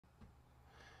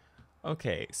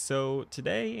Okay, so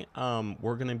today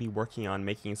we're going to be working on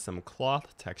making some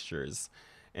cloth textures.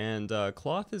 And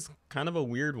cloth is kind of a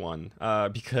weird one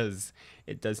because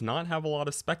it does not have a lot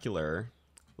of specular.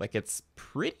 Like it's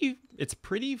pretty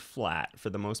flat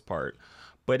for the most part,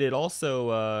 but it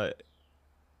also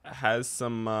has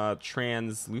some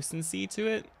translucency to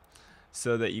it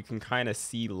so that you can kind of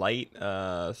see light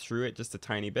through it just a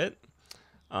tiny bit.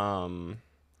 Um,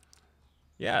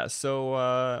 yeah,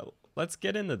 so let's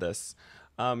get into this.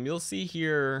 You'll see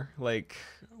here, like,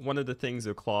 one of the things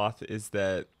with cloth is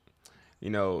that,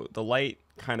 the light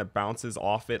kind of bounces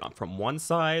off it from one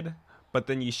side, but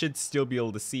then you should still be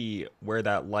able to see where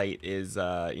that light is,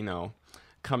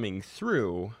 coming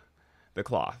through the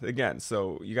cloth. Again,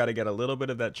 so you got to get a little bit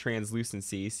of that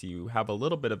translucency so you have a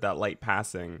little bit of that light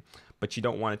passing, but you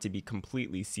don't want it to be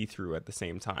completely see-through at the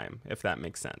same time, if that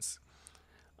makes sense.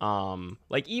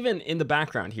 Like even in the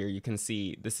background here, you can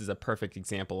see this is a perfect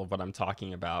example of what I'm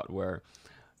talking about, where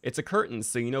it's a curtain,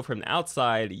 so from the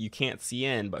outside you can't see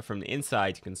in, but from the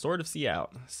inside you can sort of see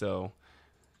out. So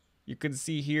you can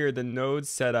see here the node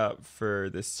setup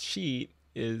for this sheet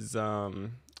is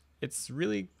it's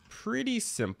really pretty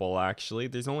simple actually.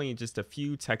 There's only just a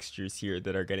few textures here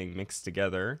that are getting mixed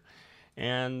together,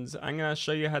 and I'm gonna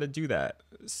show you how to do that.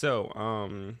 So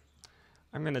I'm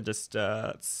gonna just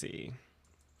let's see.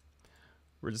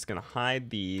 We're just gonna hide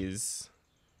these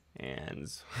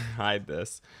and hide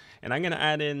this. And I'm gonna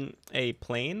add in a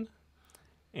plane,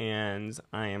 and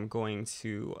I am going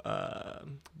to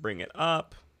bring it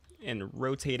up and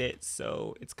rotate it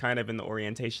so it's kind of in the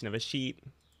orientation of a sheet.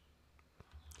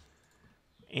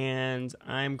 And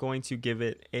I'm going to give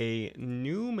it a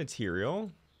new material.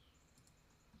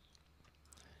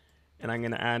 And I'm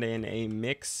gonna add in a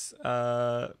mix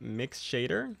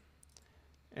shader.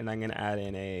 And I'm going to add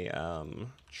in a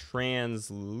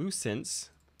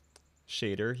translucence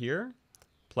shader here.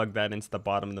 Plug that into the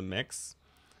bottom of the mix.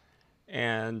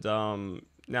 And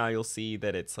now you'll see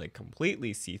that it's like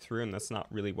completely see-through, and that's not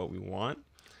really what we want.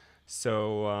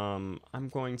 So I'm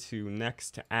going to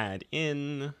next add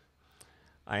in,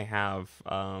 I have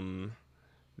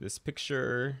this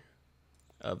picture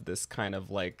of this kind of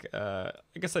like, I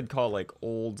guess I'd call it like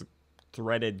old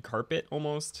threaded carpet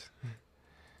almost.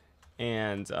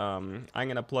 And I'm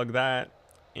going to plug that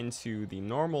into the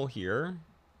normal here.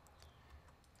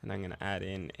 And I'm going to add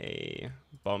in a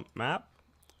bump map.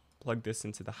 Plug this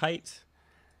into the height.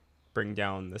 Bring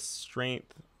down the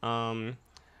strength. Then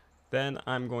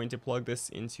I'm going to plug this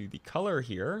into the color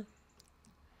here.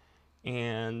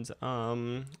 And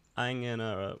I'm going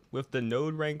to, with the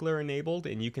node Wrangler enabled,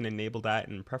 and you can enable that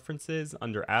in preferences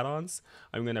under add-ons,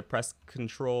 I'm going to press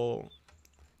Control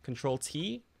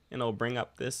T, and it'll bring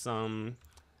up this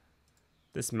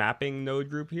this mapping node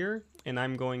group here, and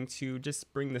I'm going to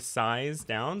just bring the size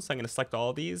down. So I'm going to select all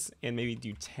of these and maybe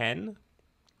do 10.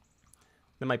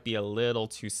 That might be a little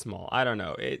too small. I don't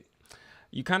know.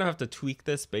 You kind of have to tweak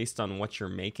this based on what you're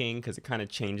making because it kind of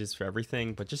changes for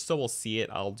everything, but just so we'll see it,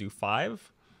 I'll do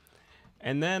 5.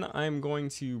 And then I'm going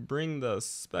to bring the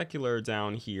specular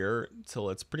down here till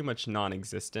it's pretty much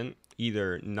non-existent,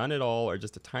 either none at all or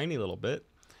just a tiny little bit.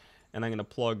 And I'm going to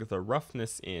plug the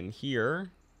roughness in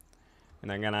here. And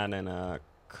I'm going to add in a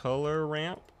color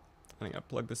ramp. And I'm going to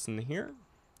plug this in here.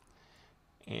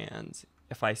 And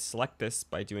if I select this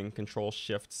by doing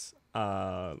Control-Shift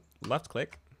left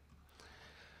click,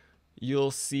 you'll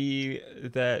see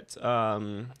that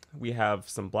we have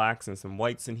some blacks and some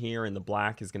whites in here. And the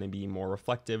black is going to be more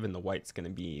reflective and the white's going to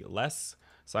be less.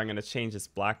 So I'm going to change this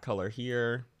black color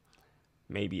here,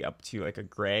 maybe up to like a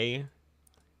gray.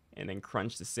 And then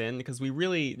crunch this in because we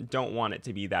really don't want it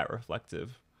to be that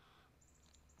reflective.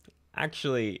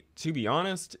 Actually, to be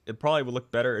honest, it probably would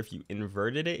look better if you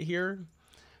inverted it here.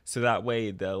 So that way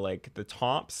the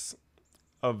tops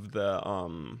of the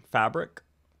fabric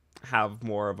have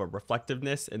more of a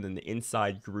reflectiveness, and then the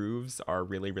inside grooves are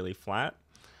really, really flat.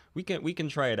 We can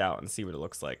try it out and see what it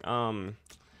looks like.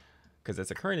 Because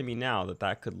it's occurring to me now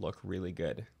that could look really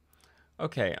good.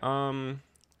 Okay,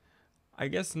 I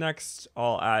guess next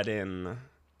I'll add in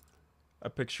a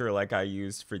picture like I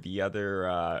used for the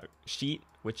other sheet,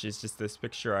 which is just this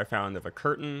picture I found of a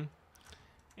curtain.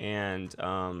 And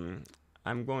I'm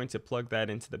going to plug that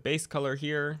into the base color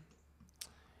here.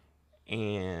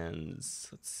 And let's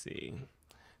see.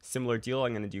 Similar deal,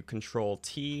 I'm going to do Control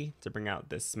T to bring out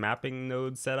this mapping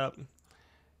node setup.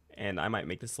 And I might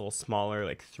make this a little smaller,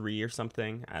 like 3 or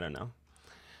something. I don't know.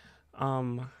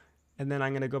 And then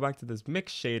I'm going to go back to this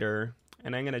mix shader,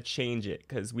 and I'm going to change it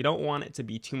because we don't want it to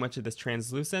be too much of this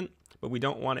translucent, but we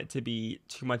don't want it to be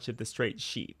too much of the straight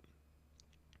sheet.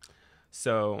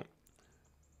 So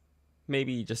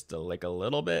Maybe just like a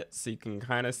little bit so you can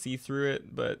kind of see through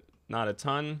it, but not a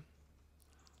ton.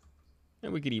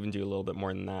 And we could even do a little bit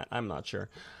more than that. I'm not sure.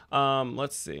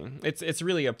 Let's see. It's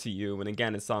really up to you. And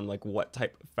again, it's on like what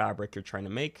type of fabric you're trying to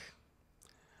make.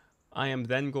 I am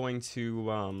then going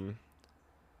to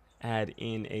add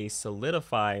in a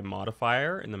Solidify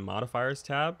modifier in the modifiers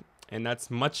tab, and that's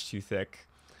much too thick.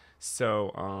 So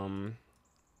I'm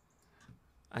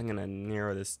gonna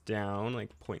narrow this down like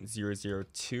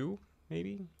 0.002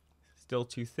 maybe. Still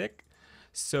too thick.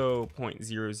 So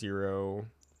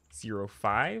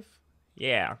 0.0005.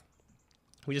 Yeah.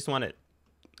 We just want it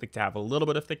like to have a little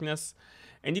bit of thickness.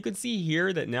 And you can see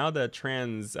here that now the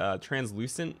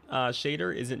translucent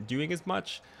shader isn't doing as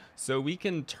much. So we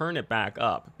can turn it back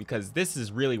up because this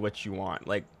is really what you want.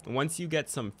 Like once you get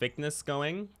some thickness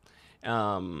going,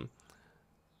 then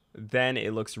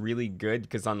it looks really good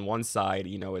because on one side,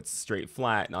 you know, it's straight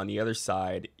flat, and on the other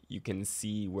side, you can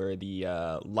see where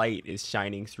the light is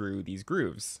shining through these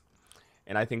grooves.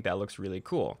 And I think that looks really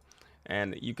cool.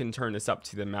 And you can turn this up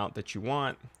to the amount that you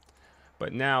want.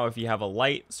 But now if you have a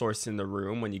light source in the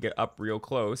room, when you get up real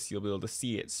close, you'll be able to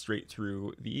see it straight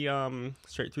through the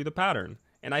pattern.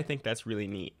 And I think that's really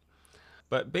neat.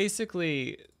 But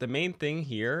basically, the main thing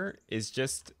here is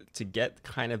just to get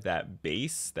kind of that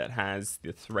base that has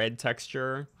the thread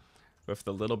texture with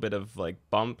the little bit of like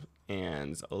bump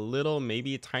and a little,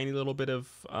 maybe a tiny little bit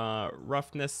of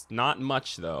roughness. Not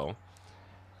much though.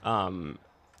 And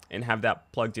have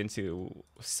that plugged into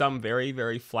some very,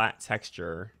 very flat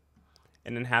texture.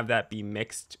 And then have that be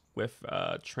mixed with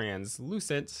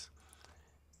translucent.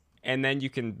 And then you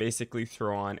can basically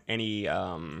throw on any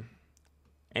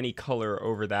color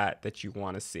over that you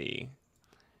want to see.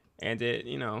 And it,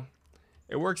 you know,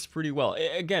 it works pretty well.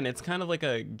 Again, it's kind of like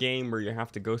a game where you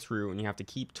have to go through and you have to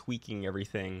keep tweaking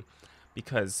everything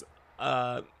because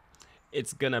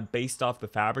it's gonna, based off the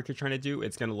fabric you're trying to do,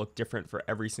 it's gonna look different for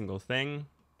every single thing.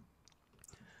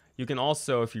 You can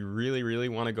also, if you really, really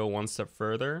want to go one step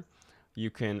further,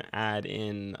 you can add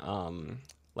in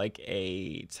like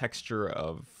a texture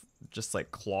of just like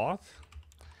cloth.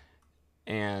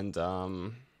 And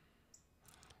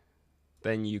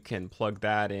then you can plug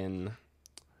that in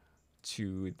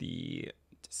to the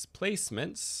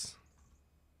displacements.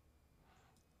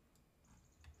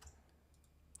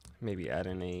 Maybe add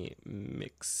in a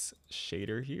mix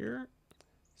shader here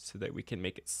so that we can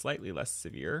make it slightly less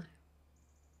severe.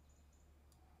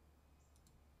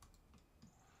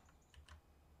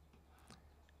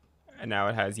 And now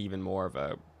it has even more of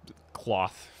a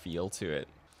cloth feel to it.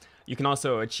 You can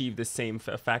also achieve the same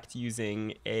effect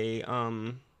using a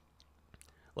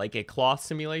like a cloth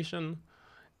simulation,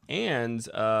 and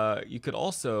you could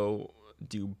also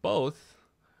do both,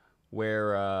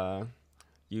 where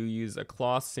you use a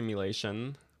cloth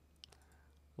simulation,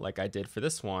 like I did for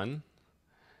this one,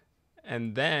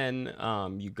 and then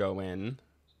you go in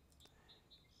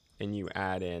and you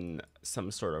add in some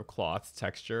sort of cloth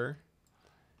texture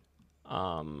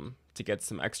to get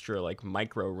some extra like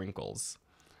micro wrinkles.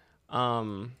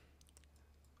 Though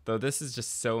this is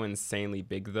just so insanely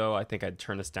big though, I think I'd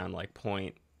turn this down like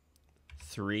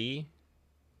 0.3.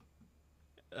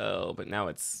 Oh, but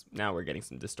now we're getting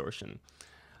some distortion.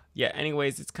 Yeah,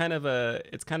 anyways, it's kind of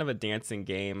a dancing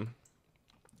game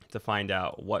to find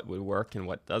out what would work and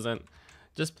what doesn't.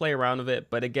 Just play around with it,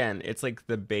 but again, it's like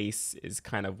the base is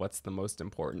kind of what's the most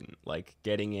important, like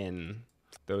getting in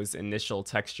those initial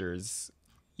textures,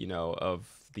 you know, of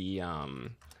the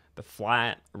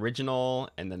flat original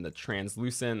and then the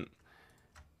translucent,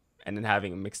 and then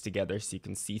having them mixed together so you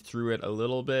can see through it a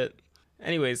little bit.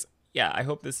 Anyways, yeah, I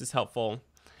hope this is helpful,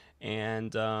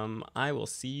 and I will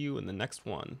see you in the next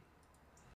one.